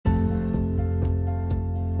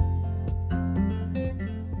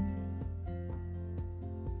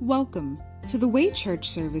Welcome to the Way Church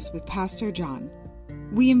service with Pastor John.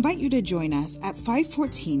 We invite you to join us at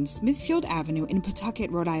 514 Smithfield Avenue in Pawtucket,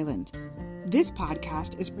 Rhode Island. This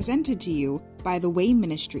podcast is presented to you by the Way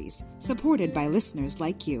Ministries, supported by listeners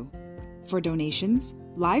like you. For donations,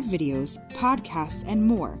 live videos, podcasts, and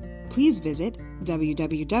more, please visit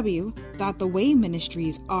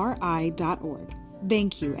www.thewayministriesri.org.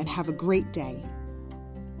 Thank you and have a great day.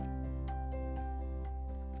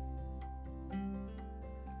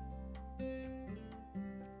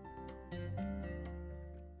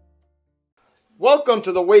 Welcome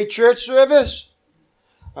to the Way Church service.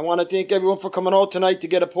 I want to thank everyone for coming out tonight to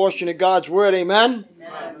get a portion of God's Word. Amen?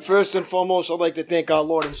 Amen. First and foremost, I'd like to thank our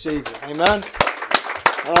Lord and Savior. Amen?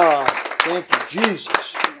 Thank you,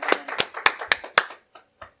 Jesus.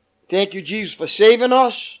 Thank you, Jesus, for saving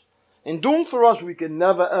us and doing for us what we could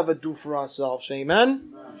never, ever do for ourselves.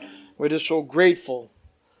 Amen? Amen. We're just so grateful.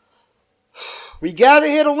 We gather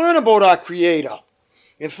here to learn about our Creator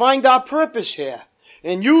and find our purpose here,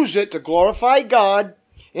 and use it to glorify God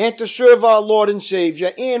and to serve our Lord and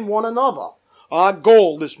Savior and one another. Our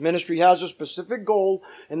goal, this ministry has a specific goal,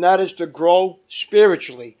 and that is to grow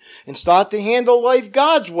spiritually and start to handle life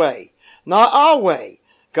God's way, not our way.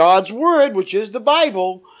 God's Word, which is the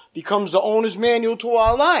Bible, becomes the owner's manual to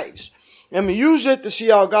our lives. And we use it to see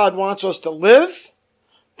how God wants us to live,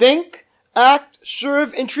 think, act,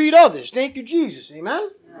 serve, and treat others. Thank you, Jesus. Amen?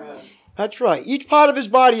 Amen. That's right. Each part of His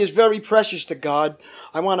body is very precious to God.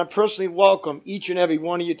 I want to personally welcome each and every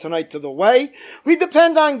one of you tonight to the Way. We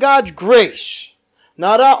depend on God's grace,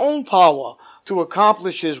 not our own power, to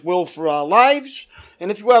accomplish His will for our lives.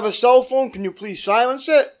 And if you have a cell phone, can you please silence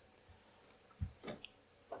it?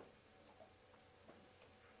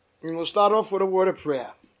 And we'll start off with a word of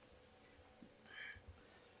prayer.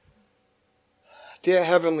 Dear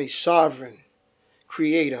Heavenly Sovereign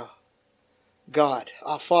Creator, God,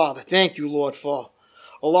 our Father, thank you, Lord, for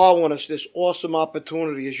allowing us this awesome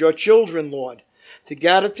opportunity as your children, Lord, to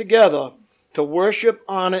gather together to worship,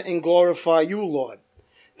 honor, and glorify you, Lord.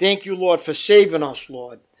 Thank you, Lord, for saving us,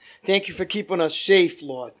 Lord. Thank you for keeping us safe,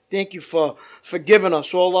 Lord. Thank you for forgiving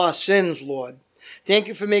us all our sins, Lord. Thank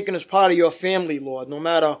you for making us part of your family, Lord. No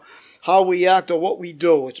matter how we act or what we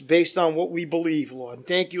do, it's based on what we believe, Lord.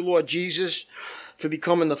 Thank you, Lord Jesus, for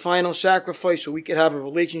becoming the final sacrifice so we could have a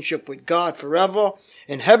relationship with God forever.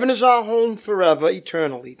 And heaven is our home forever,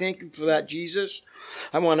 eternally. Thank you for that, Jesus.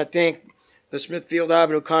 I want to thank the Smithfield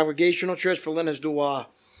Avenue Congregational Church for letting us do our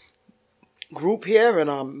group here and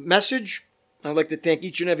our message. I'd like to thank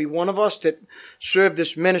each and every one of us that serve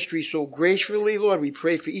this ministry so gracefully, Lord. We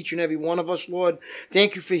pray for each and every one of us, Lord.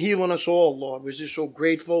 Thank you for healing us all, Lord. We're just so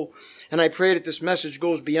grateful. And I pray that this message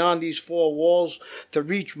goes beyond these four walls to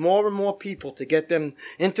reach more and more people, to get them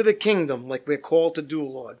into the kingdom like we're called to do,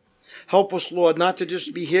 Lord. Help us, Lord, not to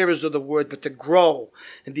just be hearers of the word, but to grow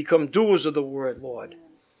and become doers of the word, Lord,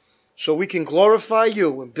 so we can glorify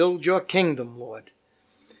you and build your kingdom, Lord.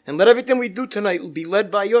 And let everything we do tonight be led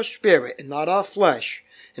by your Spirit and not our flesh.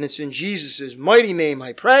 And it's in Jesus' mighty name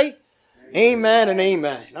I pray. Amen and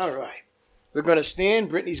amen. All right. We're going to stand.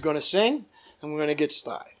 Brittany's going to sing. And we're going to get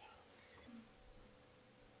started.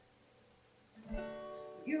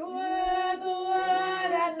 You were the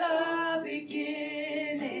Word at the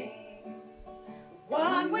beginning,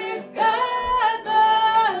 one with God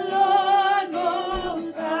the Lord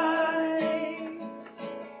Most High,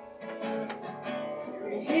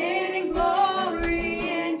 creating glory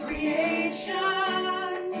in creation,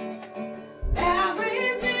 now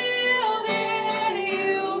revealed in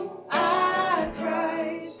you are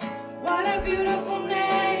Christ. What a beautiful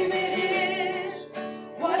name it is.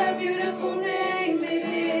 What a beautiful name it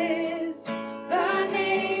is.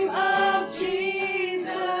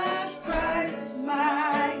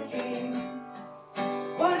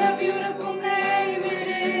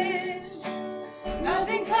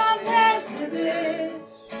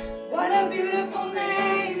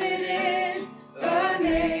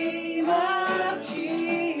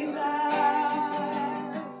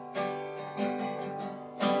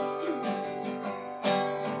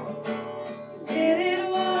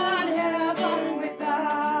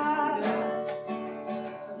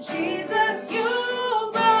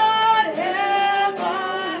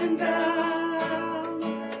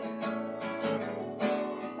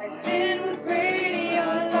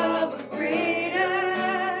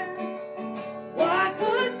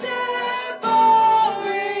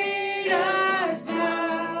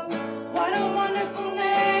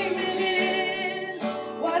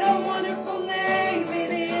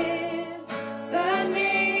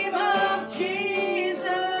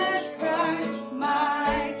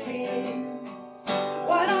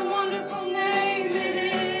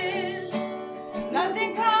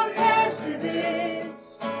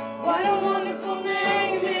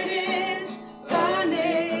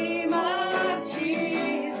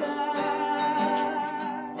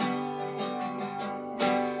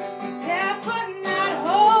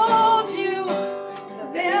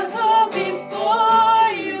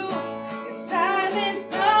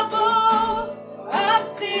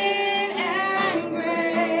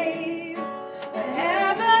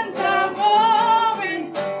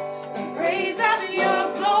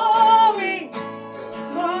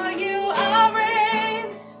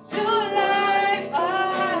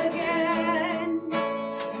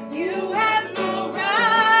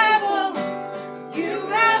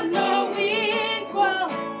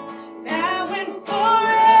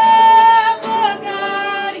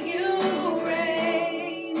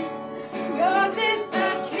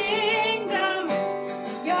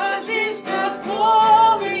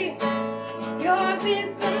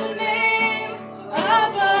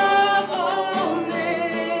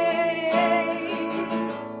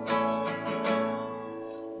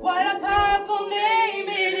 a powerful name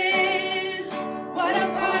it is. What a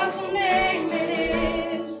powerful name it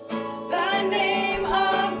is. The name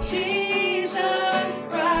of Jesus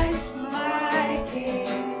Christ, my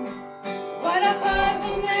King. What a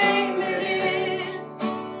powerful name it is.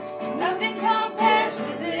 Nothing compares to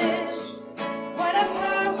this. What a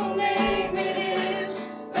powerful name it is.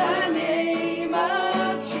 The name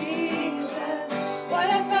of Jesus. What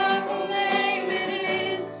a powerful name it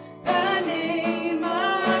is. The name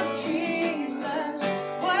of Jesus.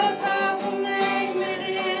 What a powerful name it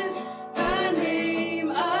is. The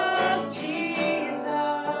name of Jesus.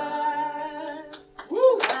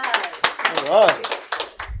 All right.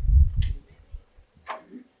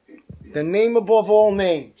 The name above all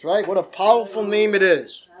names, right? What a powerful name it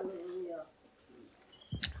is.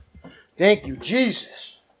 Thank you,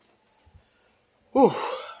 Jesus. Whew.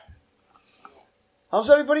 How's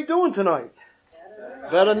everybody doing tonight?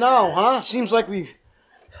 Better now, huh? Seems like we've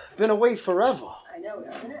been away forever. I know,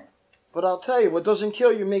 doesn't it? But I'll tell you, what doesn't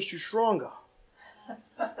kill you makes you stronger.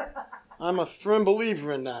 I'm a firm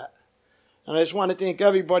believer in that. And I just want to thank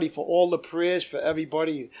everybody for all the prayers, for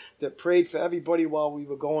everybody that prayed for everybody while we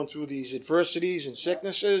were going through these adversities and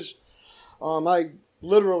sicknesses. I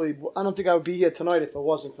don't think I would be here tonight if it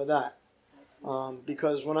wasn't for that.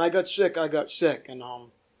 Because when I got sick, I got sick. And,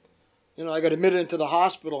 I got admitted into the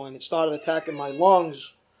hospital and it started attacking my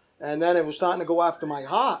lungs. And then it was starting to go after my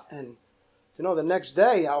heart. And, the next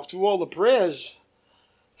day, after all the prayers,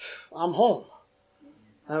 I'm home.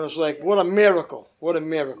 And I was like, what a miracle. What a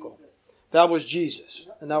miracle. That was Jesus.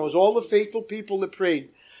 And that was all the faithful people that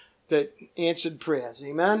prayed that answered prayers.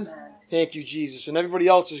 Amen? Thank you, Jesus. And everybody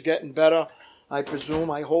else is getting better, I presume,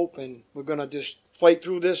 I hope. And we're going to just fight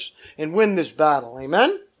through this and win this battle.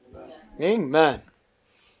 Amen? Amen.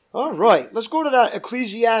 All right. Let's go to that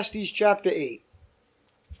Ecclesiastes chapter 8.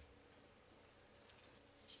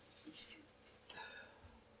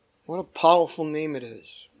 What a powerful name it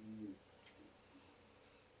is.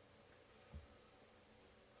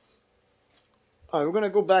 All right, we're going to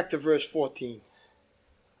go back to verse 14.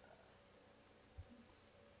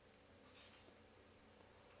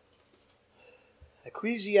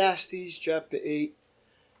 Ecclesiastes chapter 8,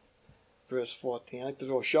 verse 14. I'd like to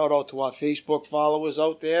throw a shout out to our Facebook followers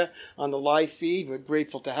out there on the live feed. We're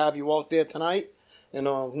grateful to have you out there tonight. And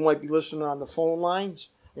who might be listening on the phone lines.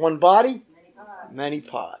 One body, many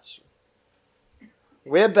parts.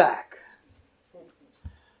 We're back.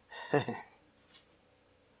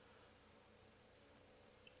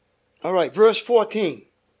 All right, verse 14.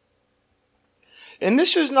 And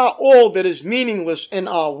this is not all that is meaningless in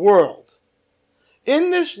our world. In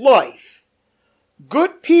this life,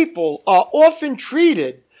 good people are often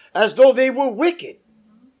treated as though they were wicked.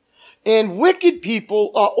 And wicked people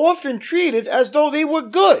are often treated as though they were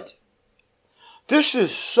good. This is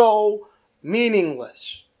so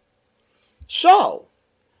meaningless. So,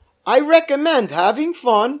 I recommend having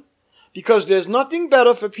fun, because there's nothing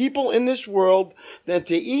better for people in this world than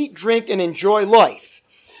to eat, drink, and enjoy life.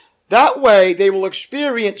 That way, they will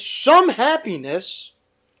experience some happiness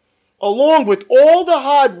along with all the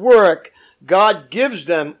hard work God gives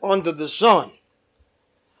them under the sun.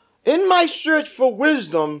 In my search for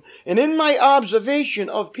wisdom and in my observation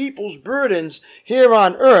of people's burdens here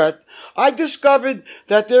on earth, I discovered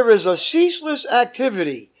that there is a ceaseless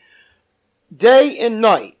activity, day and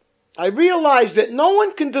night. I realized that no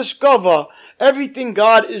one can discover everything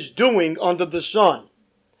God is doing under the sun.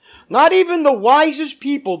 Not even the wisest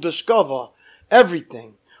people discover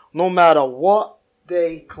everything, no matter what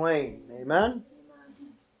they claim. Amen?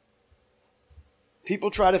 People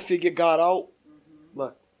try to figure God out.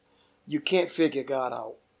 Look, you can't figure God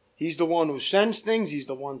out. He's the one who sends things. He's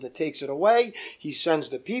the one that takes it away. He sends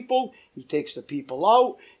the people. He takes the people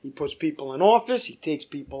out. He puts people in office. He takes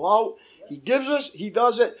people out. He gives us, he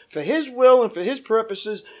does it for his will and for his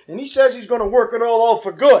purposes. And he says he's going to work it all out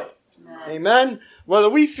for good. Amen. Whether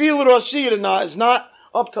we feel it or see it or not is not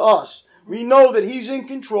up to us. We know that he's in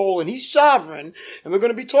control and he's sovereign. And we're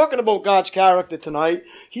going to be talking about God's character tonight.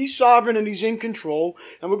 He's sovereign and he's in control.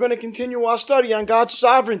 And we're going to continue our study on God's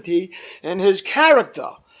sovereignty and his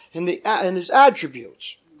character and his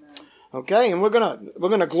attributes. Okay? And we're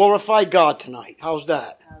going to glorify God tonight. How's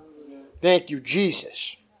that? Thank you,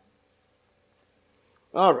 Jesus.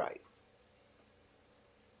 All right.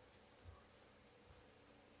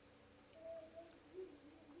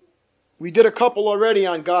 We did a couple already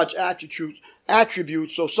on God's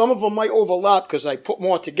attributes, so some of them might overlap because I put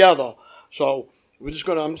more together. So I'm just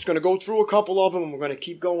going to go through a couple of them, and we're going to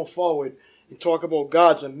keep going forward and talk about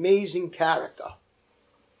God's amazing character.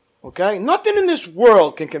 Okay? Nothing in this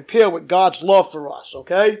world can compare with God's love for us,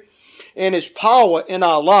 okay? and His power in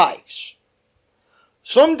our lives.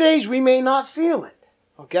 Some days we may not feel it,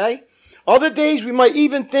 okay? Other days we might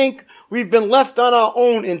even think we've been left on our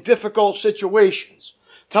own in difficult situations.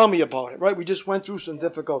 Tell me about it, right? We just went through some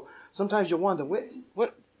difficult. Sometimes you wonder,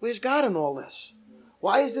 where's God in all this?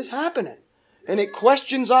 Why is this happening? And it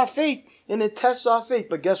questions our faith and it tests our faith.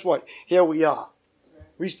 But guess what? Here we are.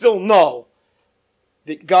 We still know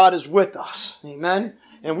that God is with us. Amen?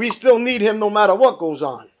 And we still need Him no matter what goes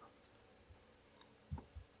on.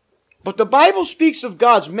 But the Bible speaks of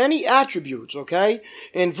God's many attributes, okay?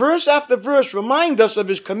 And verse after verse remind us of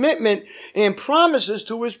His commitment and promises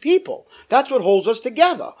to His people. That's what holds us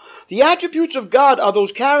together. The attributes of God are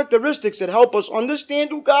those characteristics that help us understand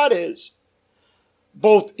who God is,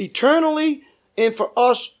 both eternally and for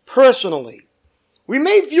us personally. We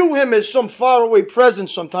may view Him as some faraway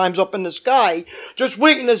presence sometimes up in the sky, just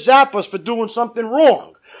waiting to zap us for doing something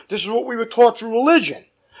wrong. This is what we were taught through religion.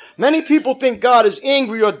 Many people think God is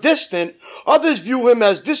angry or distant. Others view Him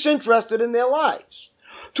as disinterested in their lives,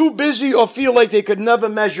 too busy or feel like they could never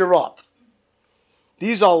measure up.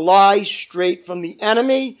 These are lies straight from the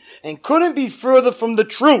enemy and couldn't be further from the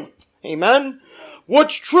truth. Amen?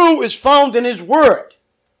 What's true is found in His Word.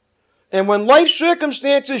 And when life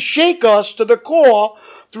circumstances shake us to the core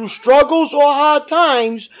through struggles or hard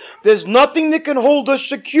times, there's nothing that can hold us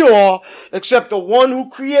secure except the one who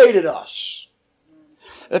created us.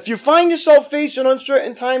 If you find yourself facing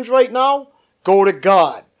uncertain times right now, go to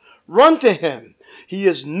God. Run to Him. He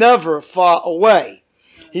is never far away.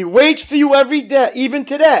 He waits for you every day, even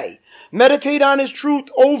today. Meditate on His truth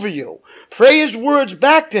over you. Pray His words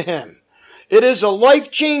back to Him. It is a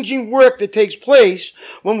life-changing work that takes place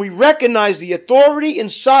when we recognize the authority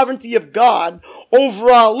and sovereignty of God over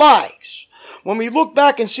our lives. When we look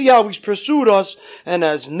back and see how He's pursued us and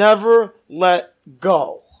has never let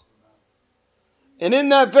go. And in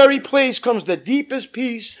that very place comes the deepest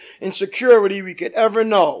peace and security we could ever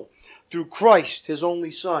know through Christ, His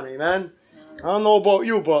only Son. Amen? I don't know about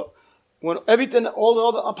you, but when everything, all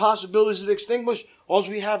the other possibilities are extinguished, all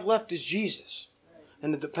we have left is Jesus.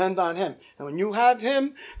 And to depend on Him. And when you have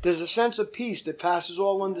Him, there's a sense of peace that passes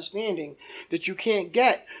all understanding that you can't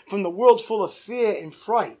get from the world full of fear and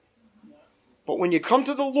fright. But when you come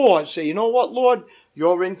to the Lord, say, you know what, Lord?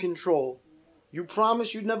 You're in control. You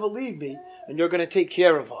promised you'd never leave me, and you're going to take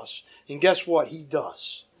care of us. And guess what? He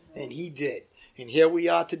does. And He did. And here we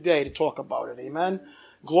are today to talk about it. Amen?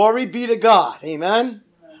 Glory be to God. Amen?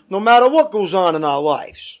 No matter what goes on in our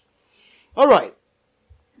lives. All right.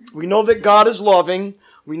 We know that God is loving.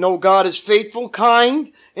 We know God is faithful,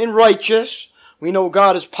 kind, and righteous. We know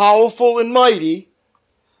God is powerful and mighty.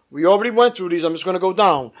 We already went through these. I'm just going to go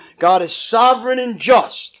down. God is sovereign and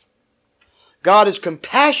just. God is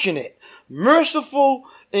compassionate, merciful,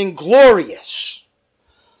 and glorious.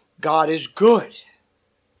 God is good.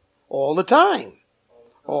 All the time.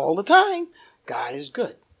 All the time. God is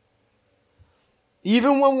good.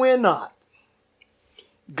 Even when we're not.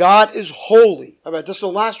 God is holy. All right, this is the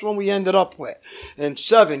last one we ended up with. And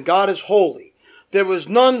 7, God is holy. There was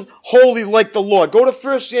none holy like the Lord. Go to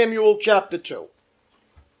 1 Samuel chapter 2.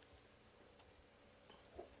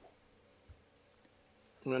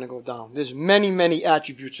 I'm going to go down. There's many, many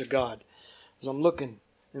attributes of God. As I'm looking,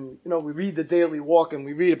 and we read the daily walk and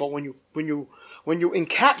we read it, but when you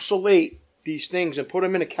encapsulate these things and put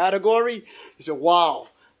them in a category, you say, wow,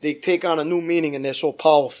 they take on a new meaning and they're so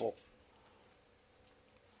powerful.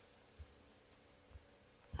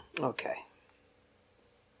 Okay.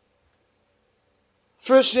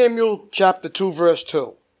 1 Samuel chapter 2, verse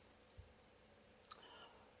 2.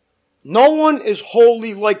 No one is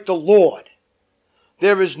holy like the Lord.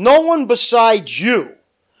 There is no one besides you.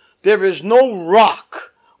 There is no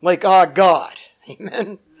rock like our God.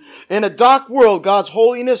 Amen. In a dark world, God's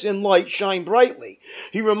holiness and light shine brightly.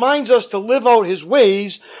 He reminds us to live out His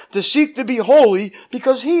ways, to seek to be holy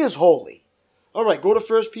because He is holy. All right, go to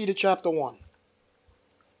 1 Peter chapter 1.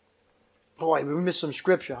 Boy, we missed some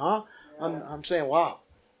scripture, huh? I'm saying, wow.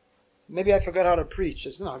 Maybe I forgot how to preach.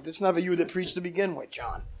 It's never you that preached to begin with,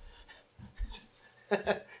 John.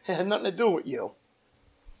 It had nothing to do with you.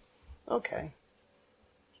 Okay.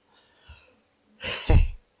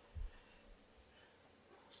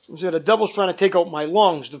 So the devil's trying to take out my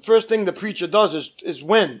lungs. The first thing the preacher does is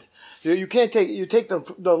wind. You take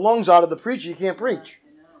the lungs out of the preacher, you can't preach.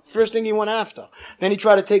 First thing he went after. Then he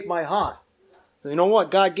tried to take my heart. So you know what?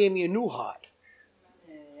 God gave me a new heart.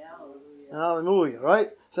 Hallelujah, right?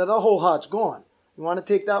 So that whole heart's gone. You want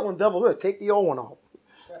to take that one, devil? Here, take the old one out.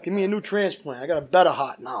 Give me a new transplant. I got a better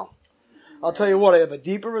heart now. I'll tell you what, I have a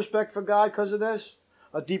deeper respect for God because of this.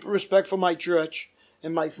 A deeper respect for my church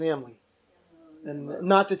and my family. And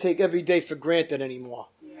not to take every day for granted anymore.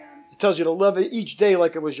 It tells you to live each day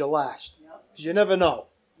like it was your last. Because you never know.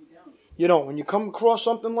 You know, when you come across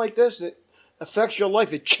something like this, it affects your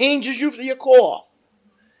life. It changes you to your core.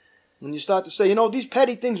 When you start to say, you know, these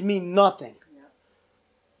petty things mean nothing.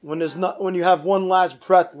 When you have one last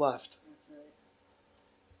breath left.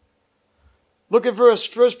 Look at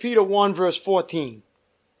 1 Peter 1, verse 14.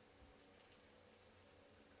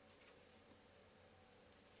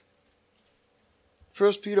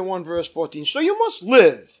 First Peter 1 verse 14. So you must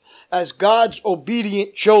live as God's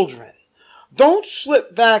obedient children. Don't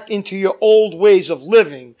slip back into your old ways of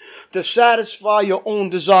living to satisfy your own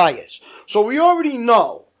desires. So we already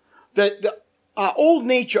know that our old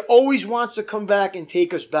nature always wants to come back and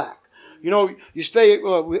take us back. You know, you stay,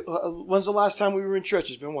 when's the last time we were in church?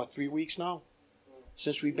 It's been 3 weeks now?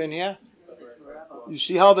 Since we've been here? You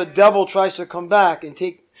see how the devil tries to come back and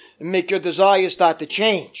make your desires start to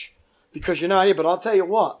change. Because you're not here. But I'll tell you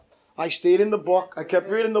what. I stayed in the book. I kept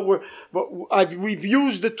reading the word. But we've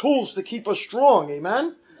used the tools to keep us strong.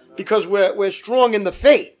 Amen? Because we're strong in the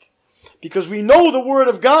faith. Because we know the word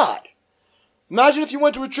of God. Imagine if you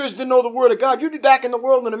went to a church and didn't know the word of God. You'd be back in the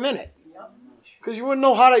world in a minute. Because you wouldn't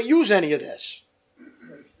know how to use any of this.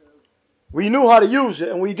 We knew how to use it,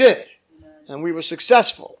 and we did. And we were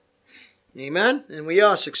successful. Amen? And we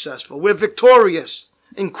are successful. We're victorious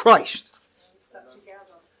in Christ.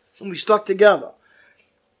 And we stuck together.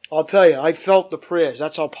 I'll tell you, I felt the prayers.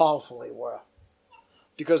 That's how powerful they were.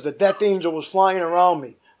 Because the death angel was flying around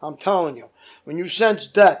me. I'm telling you. When you sense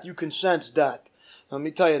death, you can sense death. Let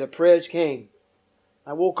me tell you, the prayers came.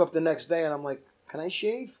 I woke up the next day and I'm like, can I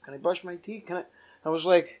shave? Can I brush my teeth? I was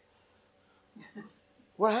like,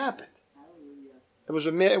 what happened? It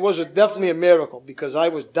was definitely a miracle because I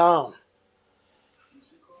was down.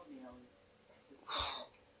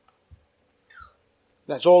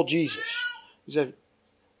 That's all Jesus. He said,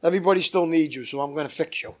 everybody still needs you, so I'm going to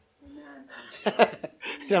fix you. I'm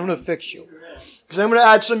going to fix you. Because I'm going to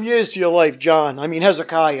add some years to your life,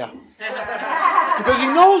 Hezekiah. Because he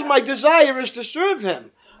knows my desire is to serve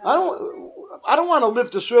him. I don't want to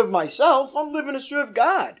live to serve myself. I'm living to serve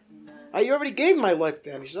God. I already gave my life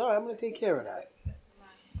to him. He said, all right, I'm going to take care of that.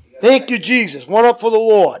 Thank you, Jesus. One up for the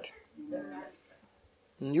Lord.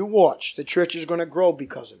 And you watch. The church is going to grow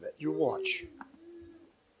because of it. You watch.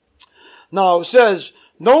 Now it says,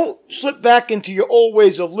 don't slip back into your old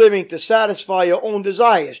ways of living to satisfy your own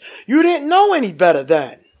desires. You didn't know any better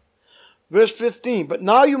then. Verse 15, but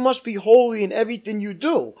now you must be holy in everything you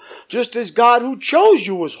do, just as God who chose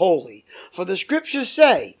you was holy. For the scriptures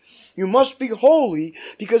say, you must be holy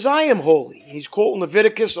because I am holy. He's quoting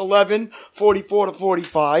Leviticus 11, 44 to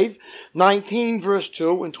 45, 19 verse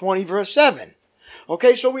 2, and 20 verse 7.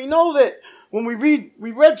 Okay, so we know that when we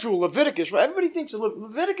read through Leviticus, right? Everybody thinks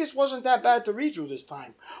Leviticus wasn't that bad to read through this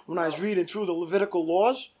time. When I was reading through the Levitical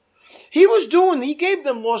laws, he gave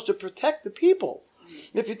them laws to protect the people.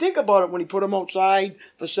 If you think about it, when he put them outside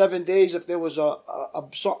for 7 days, if there was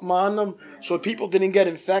something on them, so people didn't get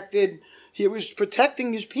infected, he was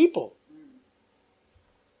protecting his people.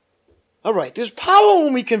 All right, there's power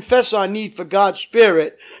when we confess our need for God's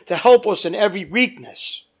Spirit to help us in every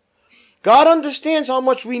weakness. God understands how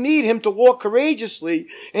much we need him to walk courageously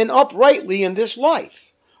and uprightly in this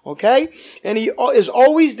life. Okay? And he is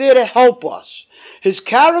always there to help us. His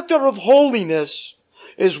character of holiness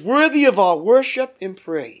is worthy of our worship and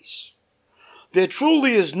praise. There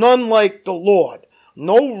truly is none like the Lord,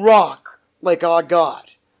 no rock like our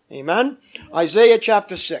God. Amen? Isaiah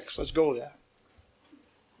chapter 6. Let's go there.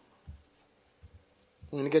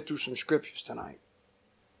 I'm going to get through some scriptures tonight.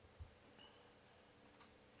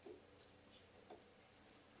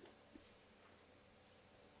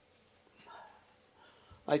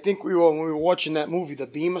 I think when we were watching that movie, The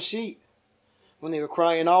Bema Seat, when they were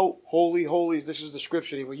crying out, holy, holy, this is the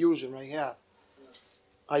scripture they were using right here.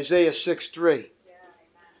 Isaiah 6:3.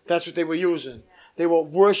 That's what they were using. They were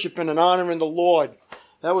worshiping and honoring the Lord.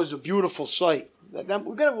 That was a beautiful sight. We've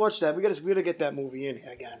got to watch that. We got to get that movie in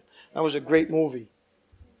here again. That was a great movie.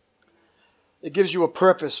 It gives you a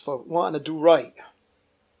purpose for wanting to do right.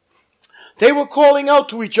 They were calling out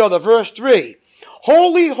to each other, verse 3.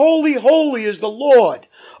 Holy, holy, holy is the Lord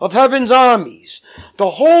of heaven's armies.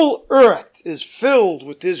 The whole earth is filled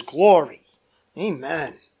with his glory.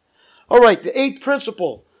 Amen. All right, the 8th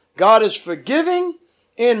principle. God is forgiving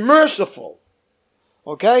and merciful.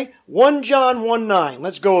 Okay? 1 John 1:9.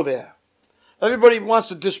 Let's go there. Everybody wants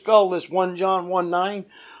to dispel this 1 John 1:9.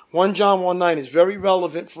 1 John 1:9 is very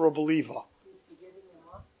relevant for a believer.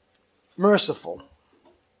 Merciful.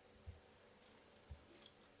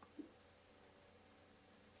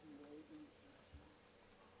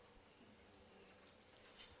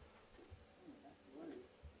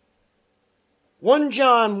 1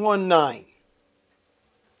 John 1:9.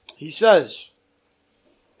 He says,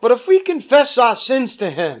 but if we confess our sins to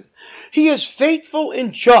him, he is faithful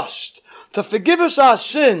and just to forgive us our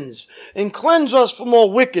sins and cleanse us from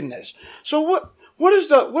all wickedness. So what is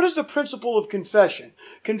the principle of confession?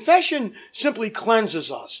 Confession simply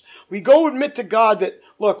cleanses us. We go admit to God that,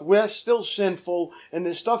 look, we're still sinful and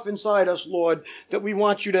there's stuff inside us, Lord, that we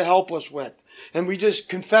want you to help us with. And we just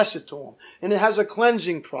confess it to him. And it has a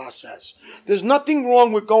cleansing process. There's nothing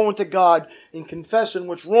wrong with going to God and confessing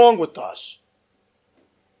what's wrong with us.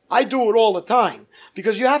 I do it all the time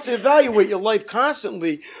because you have to evaluate your life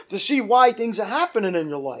constantly to see why things are happening in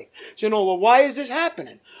your life. So, well, why is this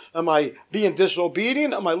happening? Am I being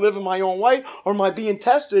disobedient? Am I living my own way? Or am I being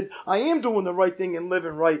tested? I am doing the right thing and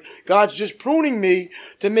living right. God's just pruning me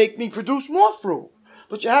to make me produce more fruit.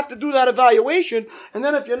 But you have to do that evaluation. And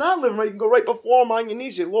then if you're not living right, you can go right before him on your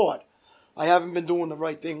knees and say, Lord, I haven't been doing the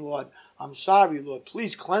right thing, Lord. I'm sorry, Lord.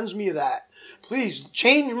 Please cleanse me of that. Please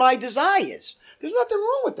change my desires. There's nothing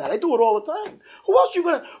wrong with that. I do it all the time. Who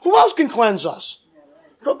else can cleanse us?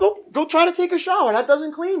 Go try to take a shower. That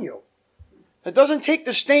doesn't clean you. That doesn't take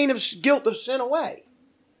the stain of guilt of sin away.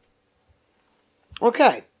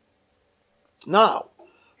 Okay. Now,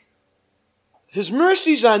 his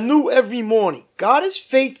mercies are new every morning. God is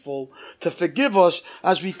faithful to forgive us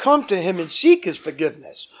as we come to him and seek his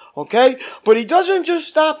forgiveness. Okay? But he doesn't just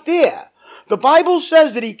stop there. The Bible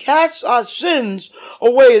says that he casts our sins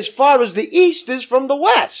away as far as the east is from the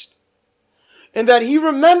west. And that he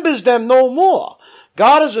remembers them no more.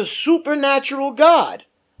 God is a supernatural God.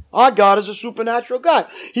 Our God is a supernatural God.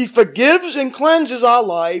 He forgives and cleanses our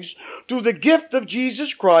lives through the gift of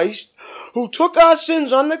Jesus Christ, who took our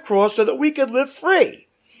sins on the cross so that we could live free.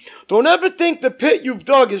 Don't ever think the pit you've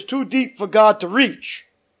dug is too deep for God to reach.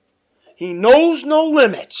 He knows no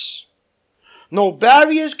limits. No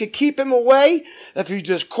barriers can keep him away if you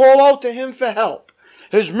just call out to him for help.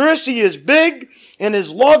 His mercy is big and his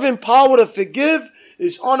love and power to forgive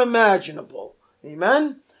is unimaginable.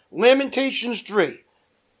 Amen? Lamentations 3.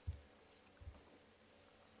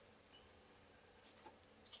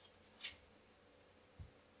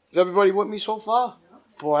 Is everybody with me so far?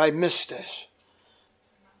 Boy, I missed this.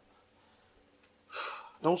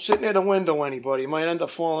 Don't sit near the window, anybody. You might end up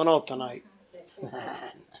falling out tonight.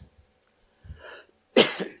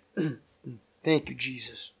 Thank you,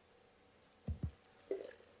 Jesus.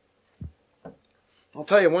 I'll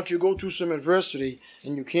tell you, once you go through some adversity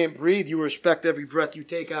and you can't breathe, you respect every breath you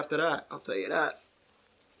take after that. I'll tell you that.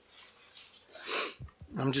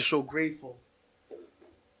 I'm just so grateful.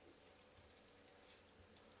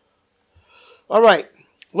 All right,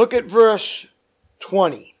 look at verse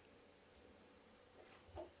 20.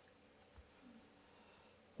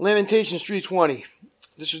 Lamentations 3:20.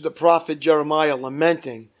 This is the prophet Jeremiah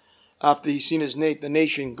lamenting after he's seen the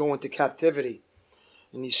nation go into captivity.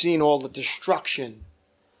 And he's seen all the destruction.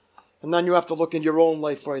 And then you have to look in your own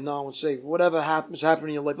life right now and say, whatever is happening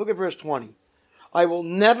in your life. Look at verse 20. I will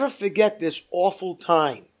never forget this awful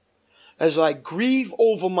time as I grieve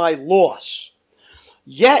over my loss.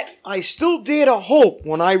 Yet I still dare to hope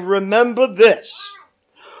when I remember this.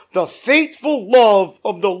 The faithful love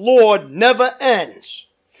of the Lord never ends.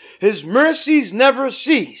 His mercies never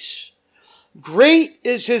cease. Great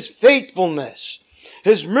is his faithfulness.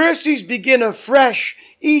 His mercies begin afresh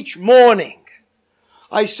each morning.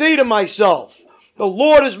 I say to myself, the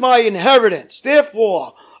Lord is my inheritance.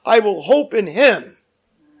 Therefore, I will hope in him.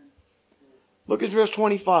 Look at verse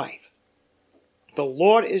 25. The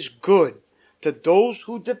Lord is good to those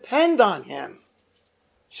who depend on him.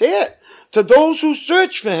 See it? To those who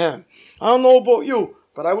search for him. I don't know about you,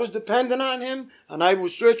 but I was dependent on him, and I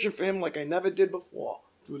was searching for him like I never did before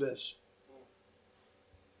through this.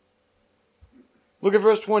 Look at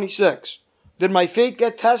verse 26. Did my faith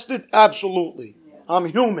get tested? Absolutely. I'm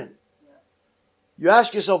human. You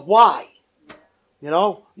ask yourself, why?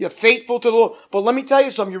 You're faithful to the Lord. But let me tell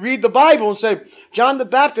you something. You read the Bible and say, John the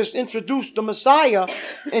Baptist introduced the Messiah,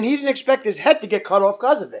 and he didn't expect his head to get cut off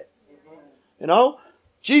because of it.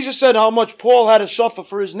 Jesus said how much Paul had to suffer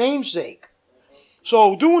for his name's sake.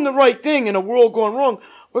 So doing the right thing in a world going wrong,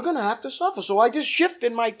 we're going to have to suffer. So I just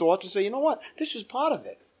shifted my thoughts and say, you know what? This is part of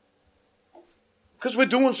it. Because we're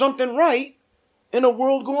doing something right in a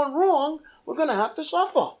world going wrong, we're going to have to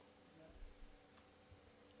suffer.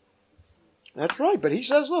 That's right. But he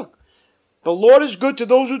says, look, the Lord is good to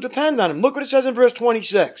those who depend on him. Look what it says in verse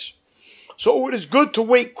 26. So it is good to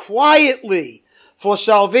wait quietly for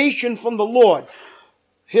salvation from the Lord.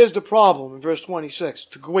 Here's the problem in verse 26.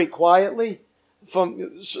 To wait quietly.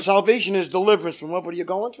 Salvation is deliverance from whatever you're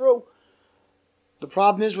going through. The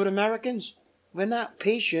problem is with Americans, we're not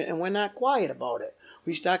patient and we're not quiet about it.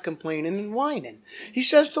 We start complaining and whining. He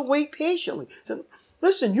says to wait patiently. So,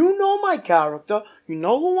 listen, you know my character. You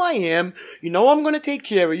know who I am. You know I'm going to take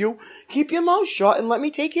care of you. Keep your mouth shut and let me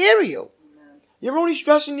take care of you. You're only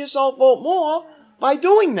stressing yourself out more by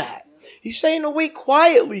doing that. He's saying to wait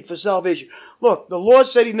quietly for salvation. Look, the Lord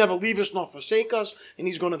said he'd never leave us nor forsake us, and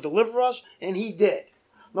he's going to deliver us, and he did.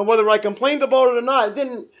 Now, whether I complained about it or not,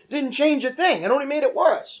 it didn't change a thing. It only made it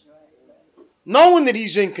worse. Knowing that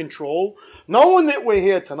he's in control, knowing that we're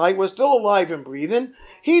here tonight, we're still alive and breathing.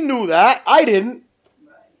 He knew that. I didn't.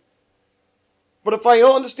 But if I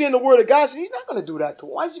don't understand the word of God, he's not going to do that to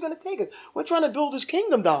us. Why is he going to take it? We're trying to build his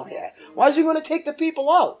kingdom down here. Why is he going to take the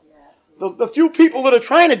people out? The few people that are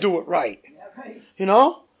trying to do it right. You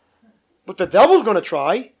know? But the devil's going to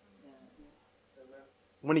try.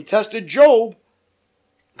 When he tested Job,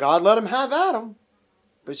 God let him have Adam.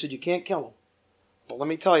 But he said, you can't kill him. But let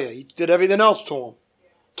me tell you, he did everything else to him.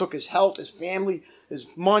 Took his health, his family, his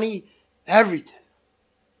money, everything.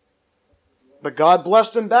 But God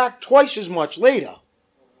blessed him back twice as much later.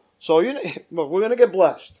 So we're going to get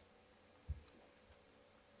blessed.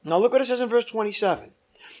 Now look what it says in verse 27.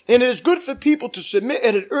 And it is good for people to submit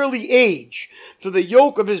at an early age to the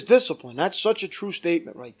yoke of his discipline. That's such a true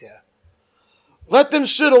statement right there. Let them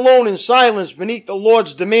sit alone in silence beneath the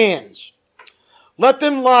Lord's demands. Let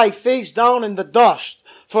them lie face down in the dust,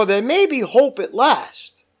 for there may be hope at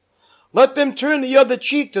last. Let them turn the other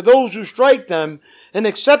cheek to those who strike them and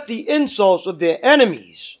accept the insults of their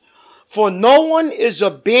enemies. For no one is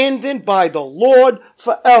abandoned by the Lord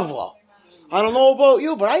forever. I don't know about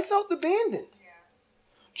you, but I felt abandoned.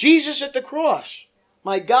 Jesus at the cross.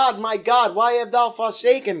 My God, why have thou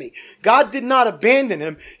forsaken me? God did not abandon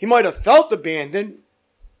him. He might have felt abandoned,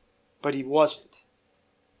 but he wasn't.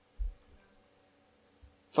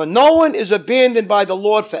 For no one is abandoned by the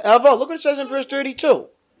Lord forever. Look what it says in verse 32.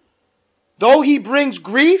 Though he brings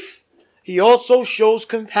grief, he also shows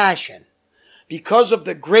compassion because of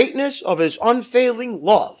the greatness of his unfailing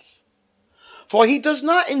love. For he does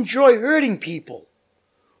not enjoy hurting people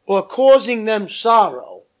or causing them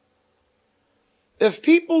sorrow. If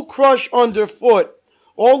people crush underfoot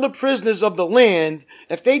all the prisoners of the land,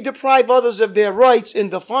 if they deprive others of their rights in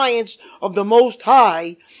defiance of the Most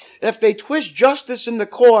High, if they twist justice in the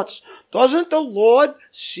courts, doesn't the Lord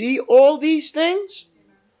see all these things?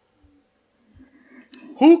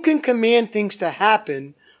 Who can command things to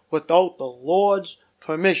happen without the Lord's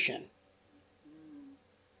permission?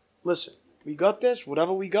 Listen, we got this.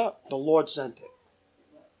 Whatever we got, the Lord sent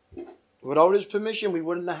it. Without his permission, we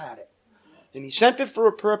wouldn't have had it. And he sent it for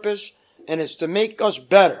a purpose, and it's to make us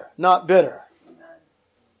better, not bitter.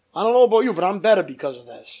 I don't know about you, but I'm better because of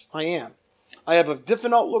this. I am. I have a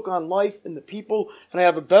different outlook on life and the people, and I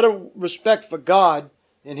have a better respect for God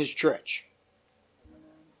and his church.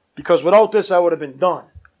 Because without this, I would have been done.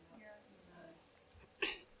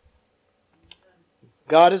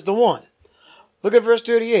 God is the one. Look at verse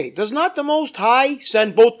 38. Does not the Most High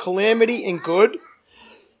send both calamity and good?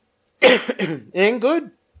 And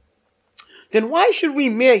good? Then why should we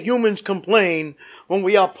mere humans complain when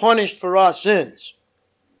we are punished for our sins?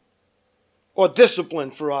 Or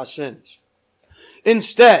disciplined for our sins?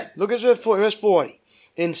 Instead, look at verse 40.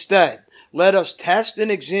 Instead, let us test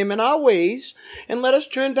and examine our ways, and let us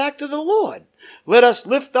turn back to the Lord. Let us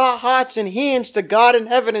lift our hearts and hands to God in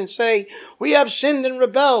heaven and say, we have sinned and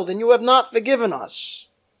rebelled, and you have not forgiven us.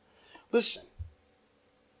 Listen,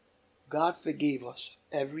 God forgave us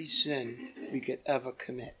every sin we could ever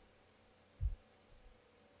commit.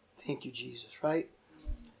 Thank you, Jesus, right?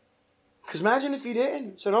 Because imagine if he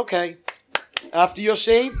didn't. Said, okay, after you're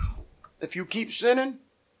saved, if you keep sinning,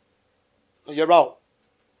 you're out.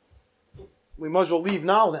 We might as well leave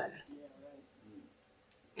now then.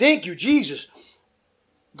 Thank you, Jesus.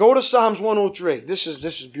 Go to Psalms 103. This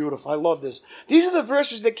is beautiful. I love this. These are the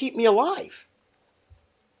verses that keep me alive.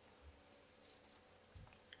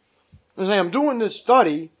 I'm doing this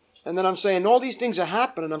study, and then I'm saying all these things are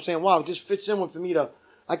happening. I'm saying, wow, it just fits in with for me to...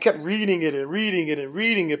 I kept reading it and reading it and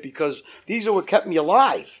reading it because these are what kept me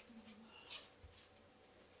alive.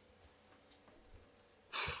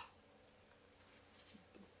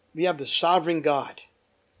 We have the sovereign God.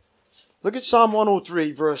 Look at Psalm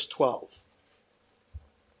 103, verse 12.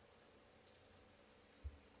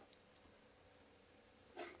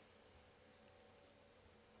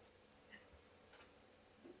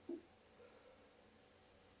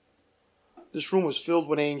 This room was filled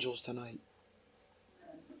with angels tonight.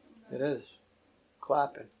 It is.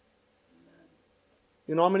 Clapping.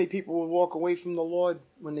 You know how many people will walk away from the Lord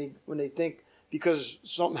when they think because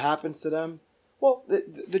something happens to them? Well,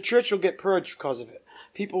 the church will get purged because of it.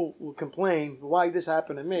 people will complain, why this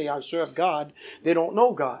happened to me? I serve God. They don't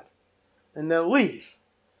know God. And they'll leave.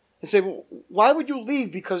 And say, well, why would you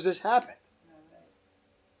leave because this happened?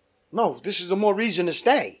 No, this is the more reason to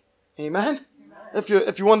stay. Amen? If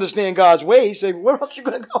you understand God's ways, say, where else are you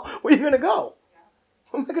going to go? Where are you going to go?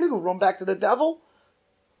 Where am I going to go? Run back to the devil?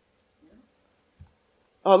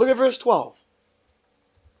 Look at verse 12.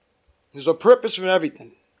 There's a purpose for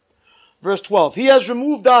everything. Verse 12. He has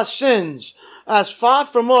removed our sins as far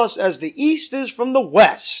from us as the east is from the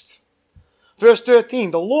west. Verse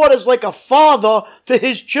 13. The Lord is like a father to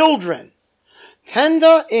his children,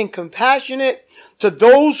 tender and compassionate to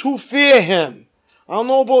those who fear him. I don't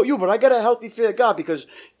know about you, but I got a healthy fear of God because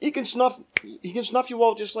he can snuff you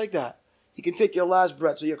out just like that. He can take your last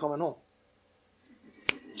breath so you're coming home.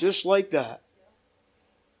 Just like that.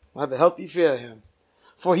 I have a healthy fear of him.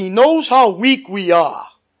 For he knows how weak we are.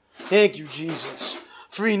 Thank you, Jesus.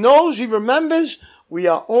 For he knows, he remembers, we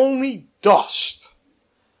are only dust.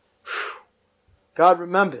 Whew. God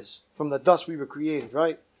remembers from the dust we were created,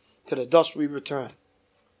 right? To the dust we return.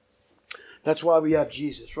 That's why we have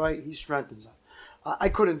Jesus, right? He strengthens us. I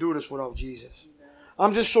couldn't do this without Jesus.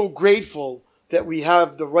 I'm just so grateful that we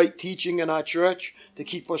have the right teaching in our church to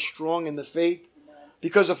keep us strong in the faith.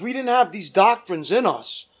 Because if we didn't have these doctrines in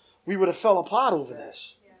us, we would have fell apart over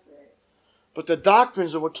this. But the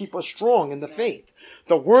doctrines are what keep us strong in the faith.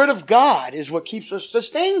 The Word of God is what keeps us,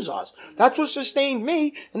 sustains us. That's what sustained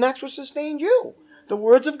me, and that's what sustained you. The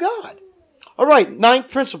words of God. All right,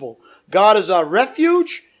 ninth principle. God is our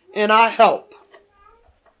refuge and our help.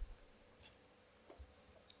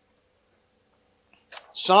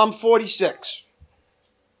 Psalm 46.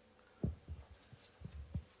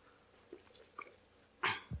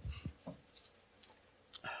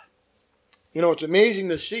 You know, it's amazing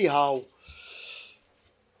to see how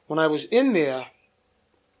when I was in there,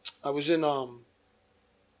 I was in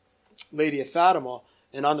Lady of Fatima,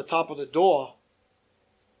 and on the top of the door,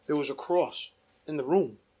 there was a cross in the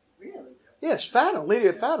room. Really? Yes, Fatima, Lady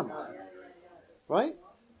of Fatima. Right?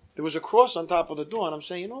 There was a cross on top of the door, and I'm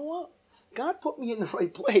saying, you know what? God put me in the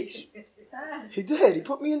right place. He did. He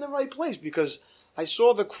put me in the right place because I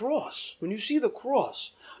saw the cross. When you see the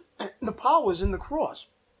cross, the power is in the cross.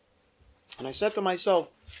 And I said to myself,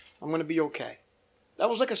 I'm going to be okay. That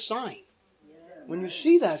was like a sign. When you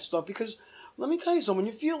see that stuff, because let me tell you something,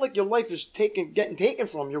 when you feel like your life is getting taken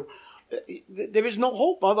from you, there is no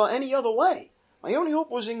hope any other way. My only hope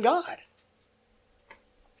was in God.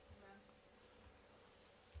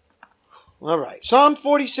 All right. Psalm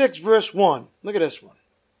 46, verse 1. Look at this one.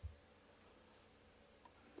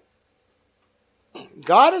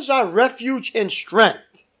 God is our refuge and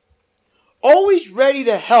strength, always ready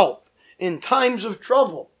to help in times of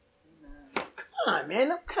trouble. Come on,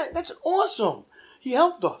 man. That's awesome. He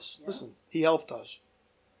helped us. Listen, he helped us.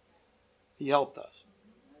 He helped us.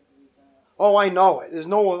 Oh, I know it. There's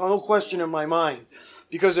no question in my mind.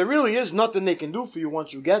 Because there really is nothing they can do for you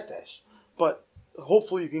once you get this. But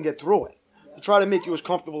hopefully you can get through it. They try to make you as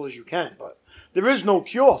comfortable as you can. But there is no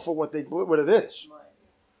cure for what it is.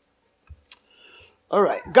 All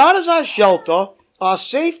right. God is our shelter, our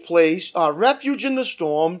safe place, our refuge in the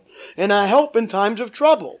storm, and our help in times of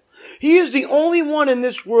trouble. He is the only one in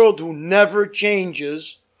this world who never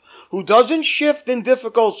changes, who doesn't shift in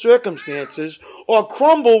difficult circumstances or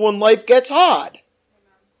crumble when life gets hard.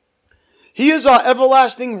 He is our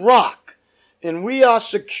everlasting rock, and we are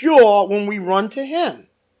secure when we run to him.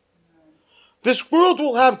 This world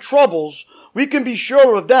will have troubles, we can be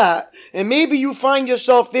sure of that, and maybe you find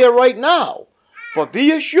yourself there right now. But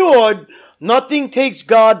be assured, nothing takes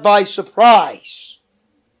God by surprise.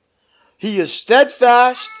 He is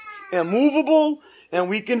steadfast, immovable, and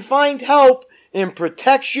we can find help and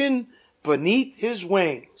protection beneath his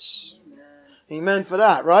wings. Amen for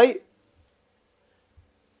that, right?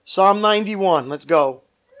 Psalm 91, let's go.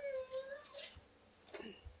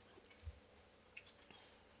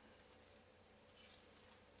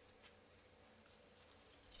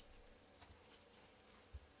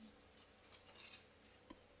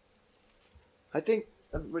 I think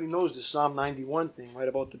everybody knows the Psalm 91 thing, right,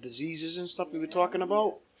 about the diseases and stuff we were talking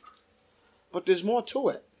about. But there's more to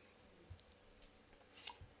it.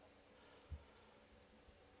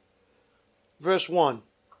 Verse 1,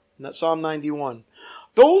 in that Psalm 91.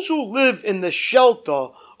 Those who live in the shelter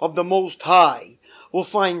of the Most High will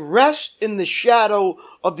find rest in the shadow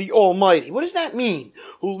of the Almighty. What does that mean?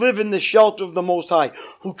 Who live in the shelter of the Most High.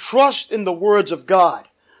 Who trust in the words of God.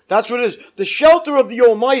 That's what it is. The shelter of the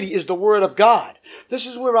Almighty is the Word of God. This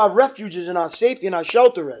is where our refuge is and our safety and our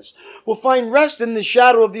shelter is. We'll find rest in the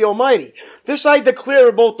shadow of the Almighty. This I declare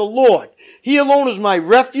about the Lord. He alone is my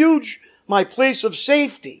refuge, my place of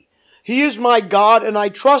safety. He is my God, and I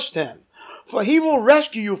trust him. For he will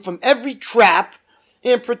rescue you from every trap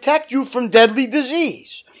and protect you from deadly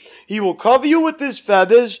disease. He will cover you with his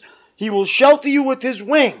feathers. He will shelter you with his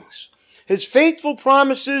wings. His faithful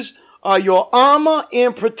promises are your armor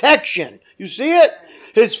and protection. You see it?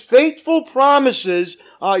 His faithful promises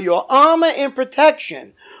are your armor and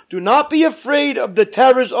protection. Do not be afraid of the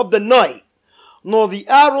terrors of the night, nor the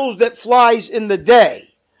arrows that flies in the day.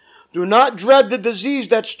 Do not dread the disease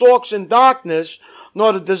that stalks in darkness,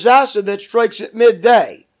 nor the disaster that strikes at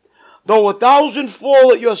midday. Though 1,000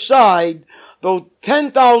 fall at your side, though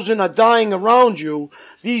 10,000 are dying around you,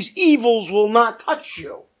 these evils will not touch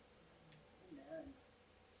you.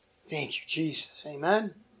 Thank you, Jesus.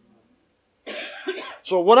 Amen.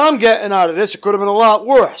 So what I'm getting out of this, it could have been a lot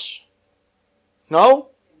worse. No?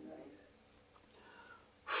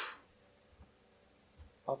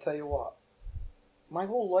 I'll tell you what. My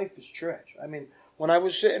whole life is church. I mean, when I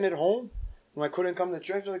was sitting at home, when I couldn't come to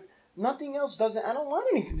church, like, nothing else doesn't, I don't want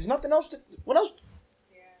anything. There's nothing else to, what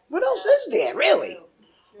else is there, really?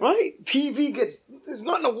 Right? TV gets, there's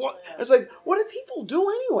nothing to watch. It's like, what do people do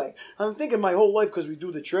anyway? I'm thinking my whole life, because we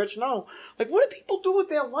do the church now, like, what do people do with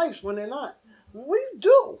their lives when they're not? What do you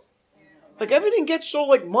do? Like, everything gets so,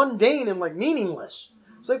 like, mundane and, like, meaningless.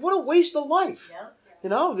 It's like, what a waste of life. You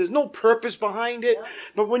know, there's no purpose behind it.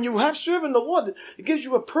 But when you have serving the Lord, it gives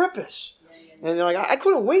you a purpose. And you're like, I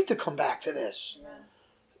couldn't wait to come back to this.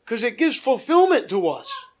 Because it gives fulfillment to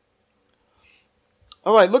us.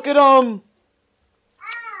 All right, look at the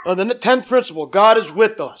 10th principle. God is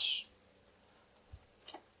with us.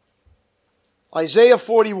 Isaiah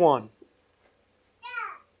 41.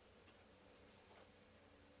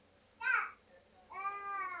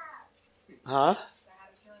 Huh?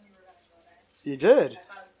 You did.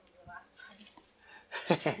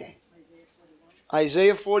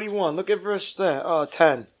 Isaiah 41. Look at verse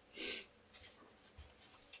 10.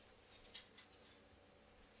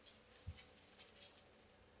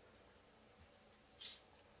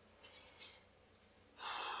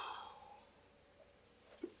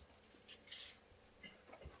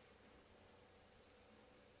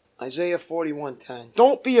 Isaiah 41:10.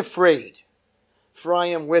 Don't be afraid, for I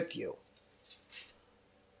am with you.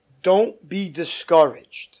 Don't be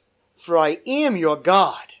discouraged, for I am your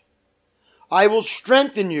God. I will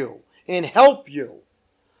strengthen you and help you.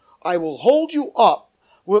 I will hold you up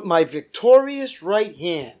with my victorious right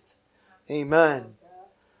hand. Amen.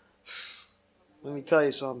 Let me tell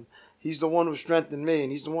you something. He's the one who strengthened me,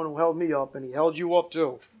 and he's the one who held me up, and he held you up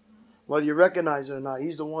too. Whether you recognize it or not,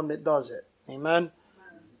 he's the one that does it. Amen.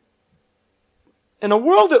 In a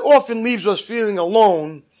world that often leaves us feeling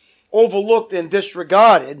alone, overlooked, and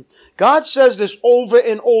disregarded, God says this over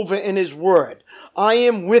and over in his word. I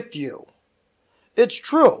am with you. It's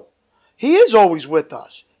true. He is always with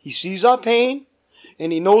us. He sees our pain,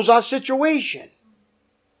 and he knows our situation.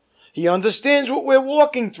 He understands what we're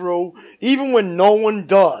walking through, even when no one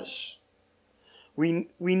does. We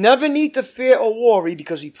never need to fear or worry,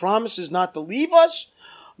 because he promises not to leave us,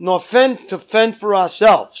 nor fend for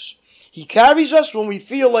ourselves. He carries us when we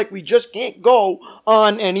feel like we just can't go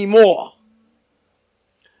on anymore.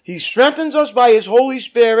 He strengthens us by his Holy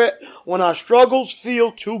Spirit when our struggles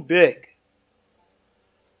feel too big.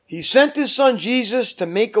 He sent his son Jesus to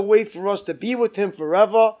make a way for us to be with him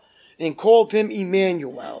forever, and called him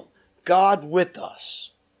Emmanuel, God with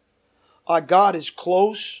us. Our God is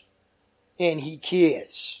close, and he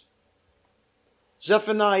cares.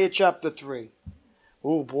 Zephaniah chapter 3.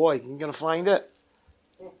 Oh boy, you going to find it?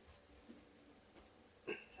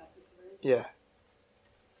 Yeah.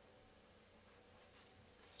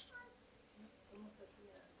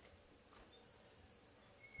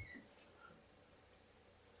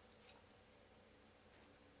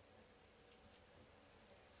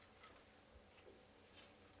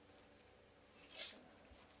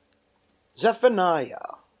 Zephaniah.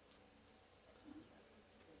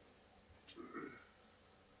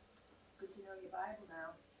 Good to know your Bible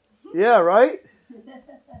now. Yeah, right?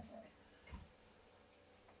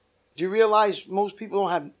 Do you realize most people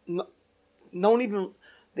don't even,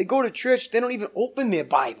 they go to church, they don't even open their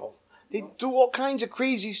Bible. They do all kinds of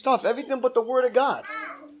crazy stuff, everything but the Word of God.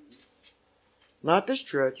 Not this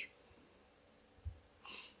church.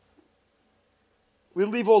 We'll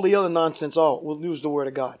leave all the other nonsense out. We'll use the Word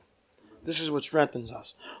of God. This is what strengthens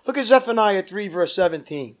us. Look at Zephaniah 3 verse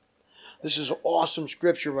 17. This is awesome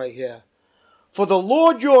scripture right here. For the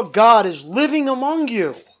Lord your God is living among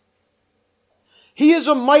you. He is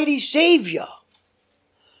a mighty Savior.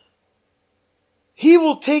 He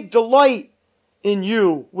will take delight in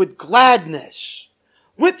you with gladness.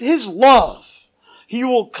 With his love, He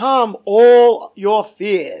will calm all your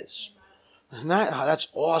fears. And that's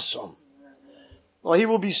awesome. Well, he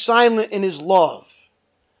will be silent in his love.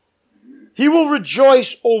 He will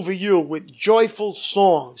rejoice over you with joyful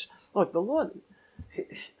songs. Look, the Lord,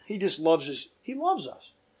 he just loves us. He loves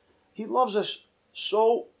us. He loves us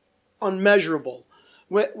so unmeasurable.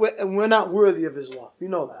 We're not worthy of his love. You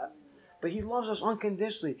know that. But he loves us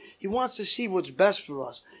unconditionally. He wants to see what's best for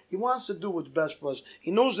us. He wants to do what's best for us.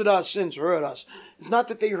 He knows that our sins hurt us. It's not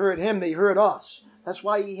that they hurt him, they hurt us. That's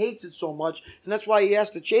why he hates it so much. And that's why he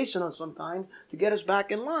has to chasten us sometimes to get us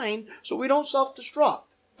back in line so we don't self-destruct.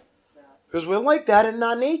 Because we're like that in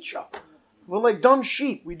our nature. We're like dumb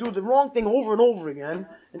sheep. We do the wrong thing over and over again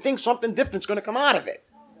and think something different's going to come out of it.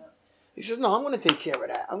 He says, no, I'm going to take care of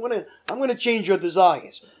that. I'm going to change your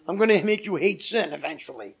desires. I'm going to make you hate sin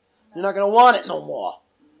eventually. You're not going to want it no more.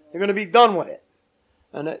 You're going to be done with it.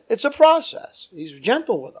 And it's a process. He's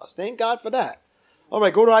gentle with us. Thank God for that. All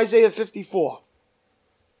right, go to Isaiah 54.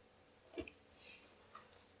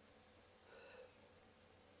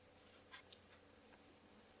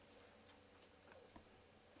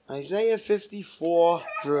 Isaiah 54,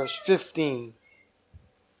 verse 15.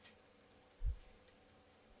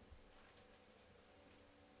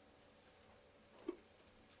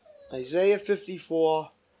 Isaiah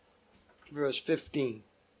 54, verse 15.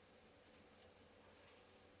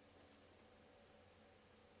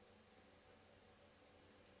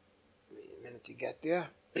 Wait a minute to get there.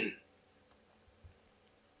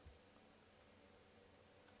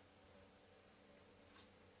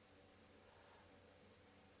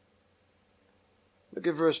 Look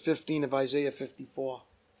at verse 15 of Isaiah 54.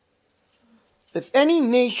 If any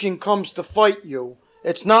nation comes to fight you,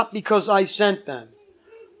 it's not because I sent them.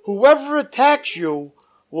 Whoever attacks you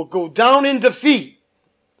will go down in defeat.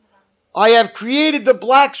 I have created the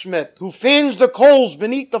blacksmith who fans the coals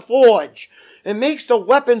beneath the forge and makes the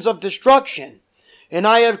weapons of destruction. And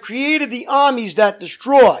I have created the armies that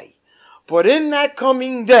destroy. But in that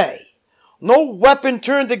coming day, no weapon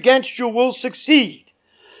turned against you will succeed.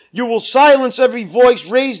 You will silence every voice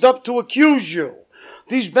raised up to accuse you.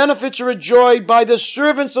 These benefits are enjoyed by the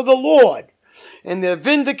servants of the Lord, and their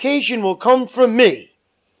vindication will come from me.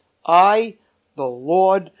 I, the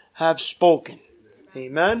Lord, have spoken.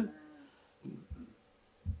 Amen.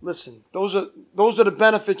 Listen, those are the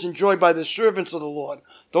benefits enjoyed by the servants of the Lord,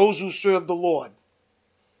 those who serve the Lord.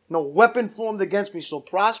 No weapon formed against me shall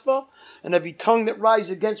prosper, and every tongue that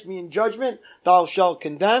rises against me in judgment thou shalt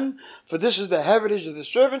condemn. For this is the heritage of the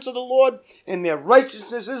servants of the Lord, and their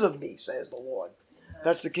righteousness is of me, says the Lord.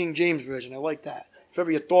 That's the King James Version. I like that. It's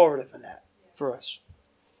very authoritative in that for us.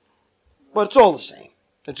 But it's all the same.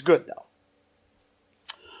 It's good, though.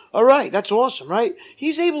 All right, that's awesome, right?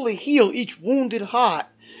 He's able to heal each wounded heart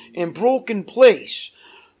and broken place.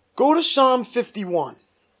 Go to Psalm 51.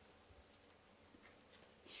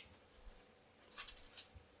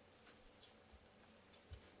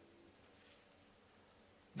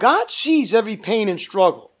 God sees every pain and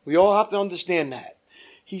struggle. We all have to understand that.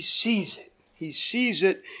 He sees it. He sees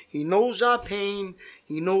it. He knows our pain.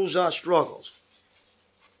 He knows our struggles.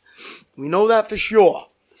 We know that for sure.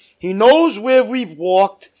 He knows where we've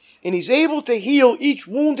walked, and he's able to heal each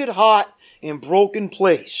wounded heart and broken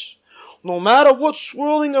place. No matter what's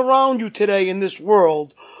swirling around you today in this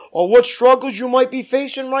world, or what struggles you might be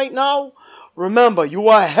facing right now, remember, you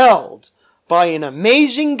are held by an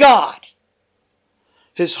amazing God.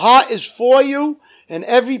 His heart is for you, and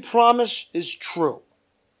every promise is true.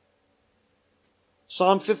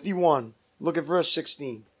 Psalm 51, look at verse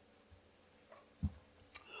 16.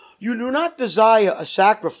 You do not desire a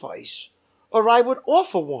sacrifice, or I would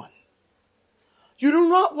offer one. You do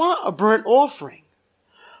not want a burnt offering.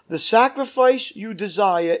 The sacrifice you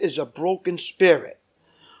desire is a broken spirit.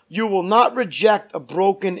 You will not reject a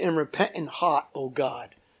broken and repentant heart, O God.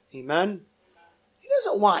 Amen. He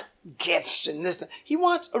doesn't want gifts and this. He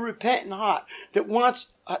wants a repentant heart that wants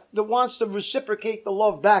to reciprocate the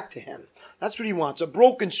love back to him. That's what he wants. A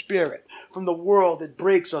broken spirit from the world that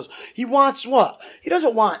breaks us. He wants what? He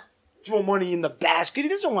doesn't want throw money in the basket.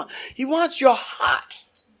 He wants your heart.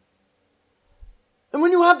 And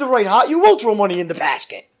when you have the right heart, you will throw money in the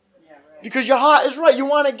basket. Yeah, right. Because your heart is right. You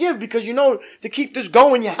want to give because you know to keep this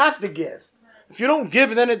going, you have to give. If you don't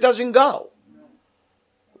give, then it doesn't go.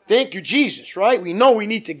 Thank you, Jesus, right? We know we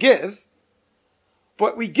need to give.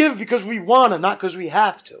 But we give because we want to, not because we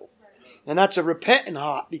have to. And that's a repentant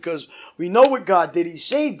heart because we know what God did. He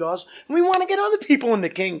saved us. And we want to get other people in the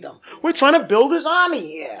kingdom. We're trying to build his army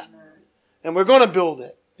here. And we're going to build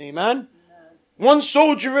it. Amen? One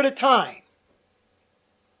soldier at a time.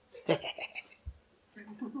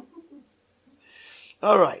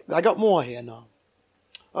 All right. I got more here now.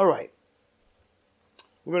 All right.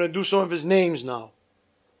 We're going to do some of his names now.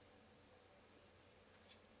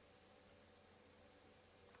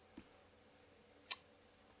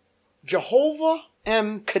 Jehovah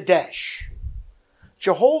M. Kadesh.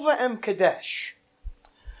 Jehovah M. Kadesh.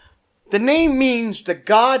 The name means the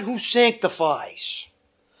God who sanctifies.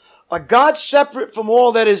 A God separate from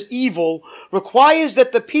all that is evil requires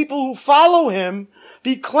that the people who follow him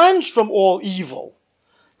be cleansed from all evil.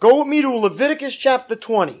 Go with me to Leviticus chapter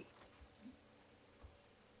 20.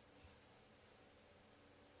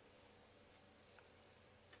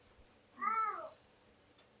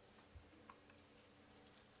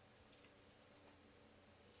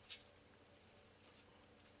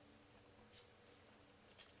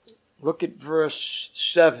 Look at verse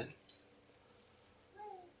 7.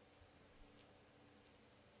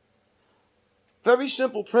 Very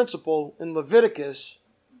simple principle in Leviticus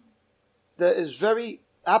that is very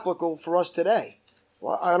applicable for us today.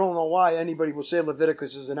 Well, I don't know why anybody would say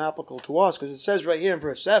Leviticus is inapplicable to us, because it says right here in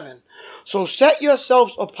verse 7, "So set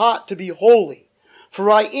yourselves apart to be holy, for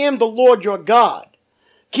I am the Lord your God.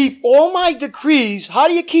 Keep all my decrees." How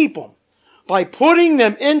do you keep them? By putting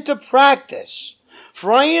them into practice.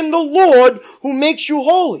 For I am the Lord who makes you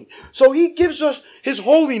holy. So he gives us his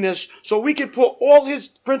holiness so we can put all his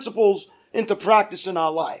principles into practice in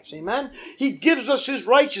our lives. Amen? He gives us his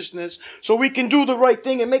righteousness so we can do the right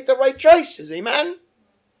thing and make the right choices. Amen?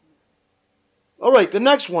 All right, the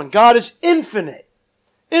next one. God is infinite.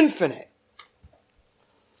 Infinite.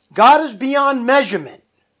 God is beyond measurement.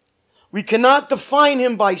 We cannot define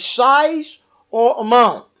him by size or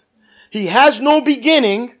amount. He has no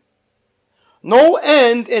beginning, no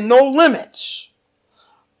end, and no limits.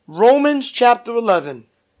 Romans chapter 11.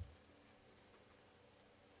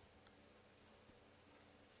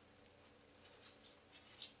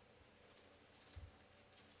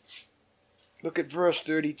 Look at verse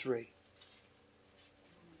 33.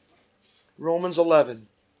 Romans 11.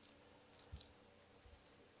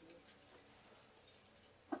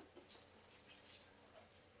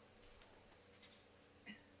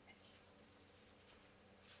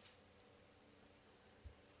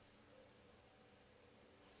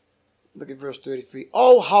 Look at verse 33.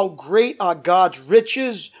 Oh, how great are God's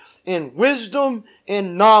riches in wisdom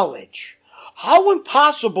and knowledge. How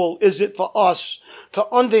impossible is it for us to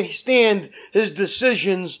understand his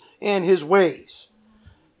decisions and his ways?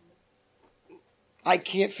 I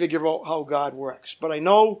can't figure out how God works, but I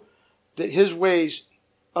know that his ways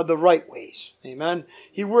are the right ways. Amen.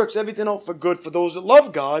 He works everything out for good for those that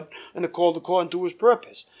love God and are called according to his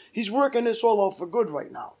purpose. He's working this all out for good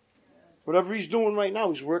right now. Whatever he's doing right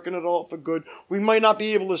now, he's working it all for good. We might not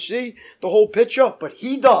be able to see the whole picture, but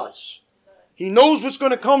he does. He knows what's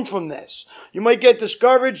going to come from this. You might get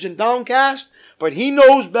discouraged and downcast, but he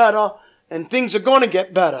knows better, and things are going to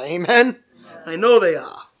get better. Amen? I know they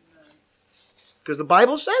are. Because the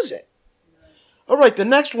Bible says it. All right, the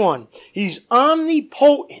next one. He's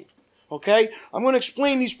omnipotent. Okay? I'm going to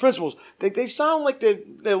explain these principles. They sound like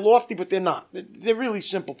they're lofty, but they're not. They're really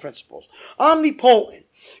simple principles. Omnipotent.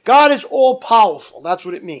 God is all-powerful. That's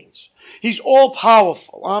what it means. He's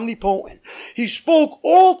all-powerful, omnipotent. He spoke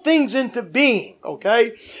all things into being,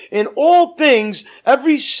 okay? In all things,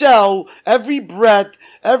 every cell, every breath,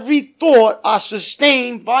 every thought are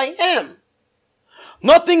sustained by him.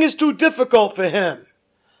 Nothing is too difficult for him.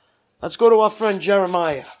 Let's go to our friend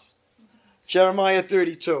Jeremiah. Jeremiah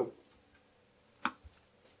 32.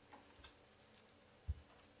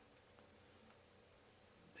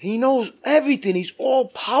 He knows everything. He's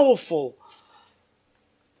all-powerful.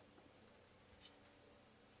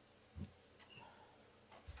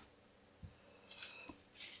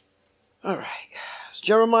 All right. It's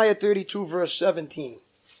Jeremiah 32, verse 17.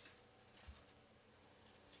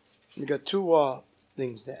 We got two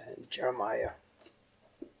things there in Jeremiah.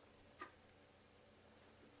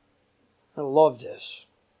 I love this.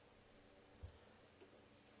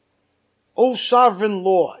 O sovereign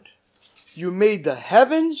Lord, you made the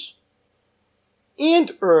heavens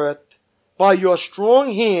and earth by your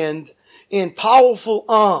strong hand and powerful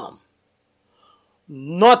arm.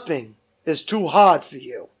 Nothing is too hard for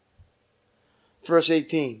you. Verse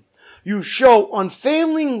 18. You show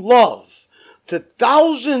unfailing love to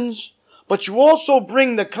thousands, but you also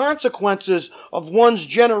bring the consequences of one's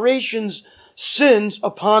generation's sins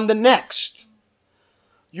upon the next.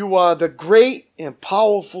 You are the great and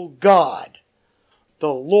powerful God,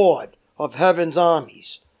 the Lord of heaven's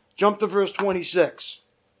armies. Jump to verse 26.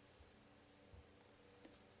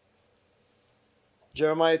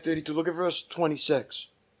 Jeremiah 32. Look at verse 26.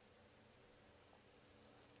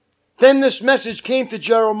 Then this message came to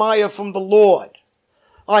Jeremiah from the Lord.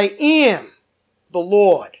 I am the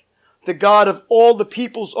Lord, the God of all the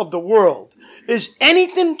peoples of the world. Is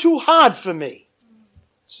anything too hard for me?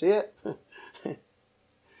 See it?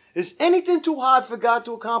 Is anything too hard for God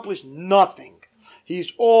to accomplish? Nothing.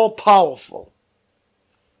 He's all powerful.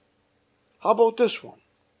 How about this one?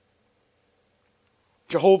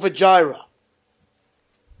 Jehovah Jireh.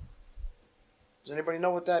 Does anybody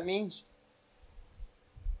know what that means?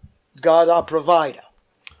 God our provider.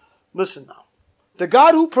 Listen now. The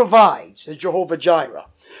God who provides is Jehovah Jireh.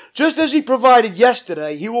 Just as he provided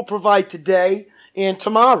yesterday, he will provide today and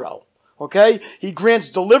tomorrow. Okay? He grants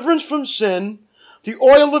deliverance from sin, the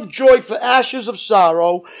oil of joy for ashes of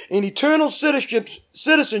sorrow, and eternal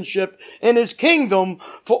citizenship in his kingdom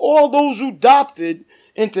for all those who adopted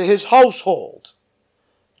into his household.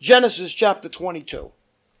 Genesis chapter 22.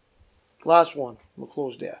 Last one. We'll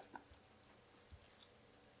close there.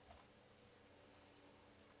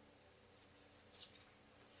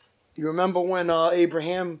 You remember when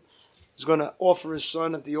Abraham was going to offer his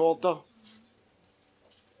son at the altar?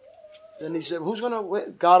 Then he said,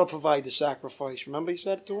 God will provide the sacrifice. Remember he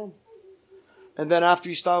said it to him? And then after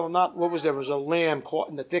he started, what was there? There was a lamb caught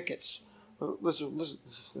in the thickets. Listen, this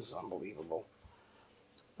is unbelievable.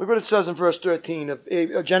 Look what it says in verse 13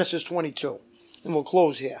 of Genesis 22. And we'll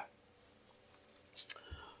close here.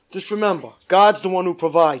 Just remember, God's the one who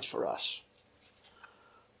provides for us.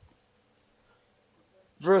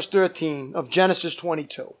 Verse 13 of Genesis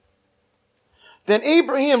 22. Then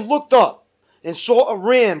Abraham looked up and saw a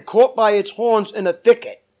ram caught by its horns in a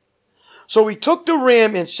thicket. So he took the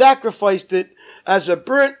ram and sacrificed it as a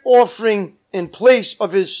burnt offering in place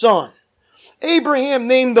of his son. Abraham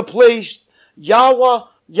named the place Yahweh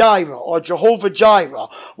Jireh, or Jehovah Jireh,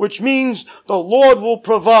 which means the Lord will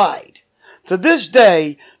provide. To this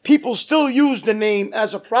day, people still use the name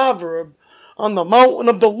as a proverb. On the mountain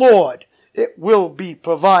of the Lord, it will be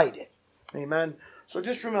provided. Amen. So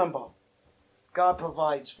just remember, God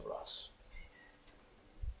provides for us.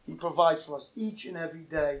 He provides for us each and every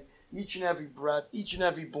day, each and every breath, each and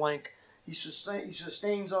every blink. He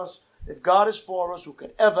sustains us. If God is for us, who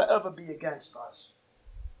can ever be against us?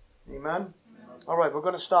 Amen? All right, we're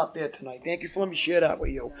going to stop there tonight. Thank you for letting me share that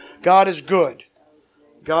with you. God is good.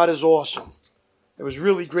 God is awesome. It was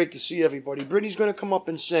really great to see everybody. Brittany's going to come up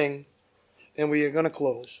and sing, and we are going to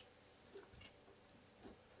close.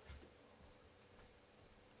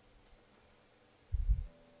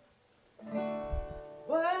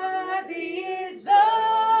 Worthy is the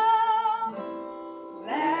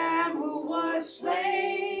Lamb who was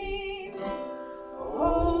slain.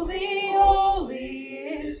 Holy, holy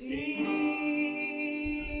is he.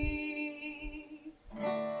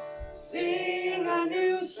 Sing a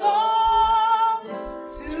new song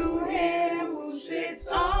to him who sits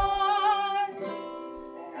on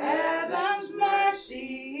heaven's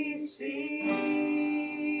mercy seat.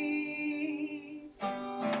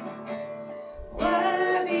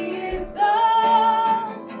 Worthy is the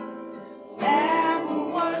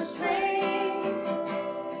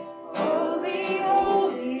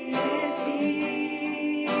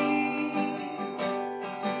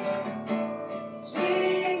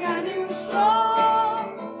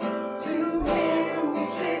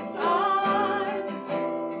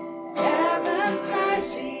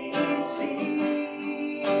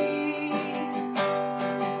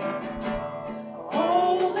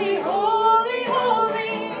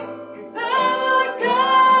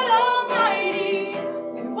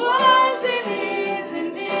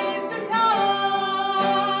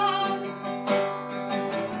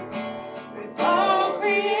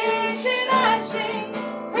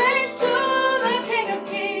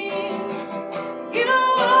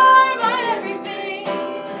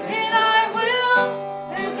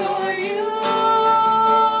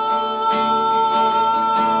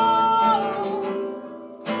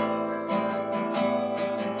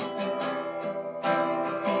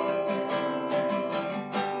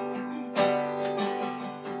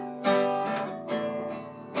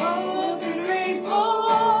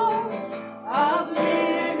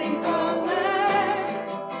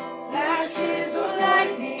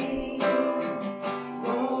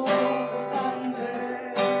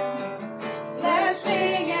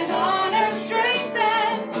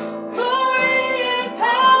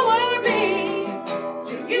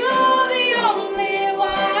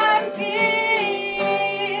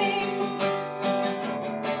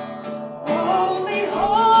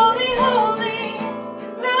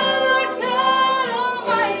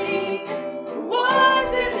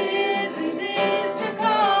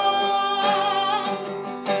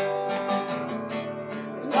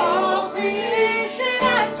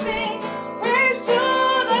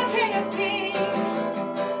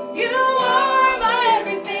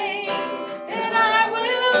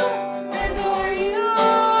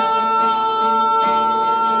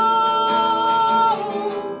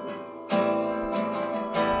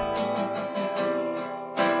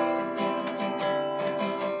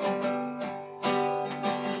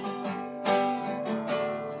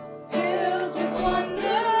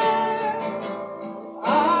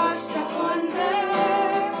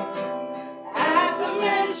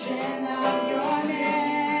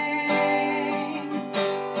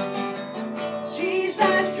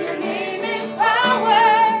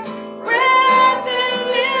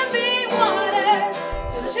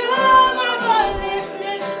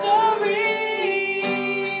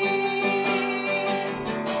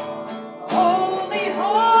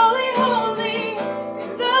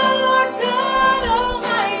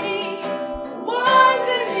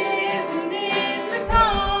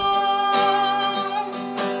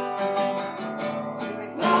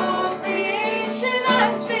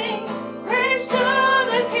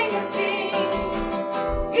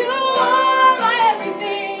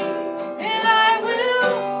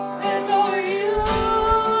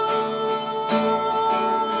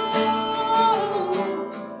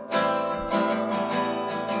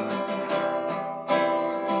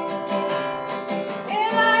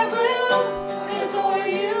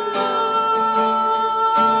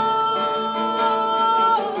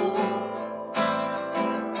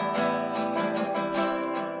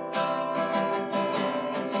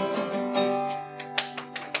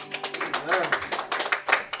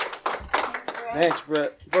Thanks,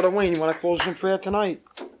 Brett. Brother Wayne, you want to close us in prayer tonight?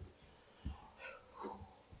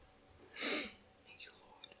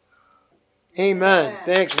 Amen.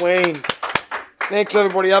 Thanks, Wayne. Thanks,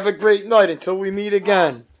 everybody. Have a great night until we meet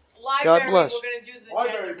again. God bless. We're going to do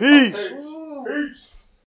the Peace. Peace.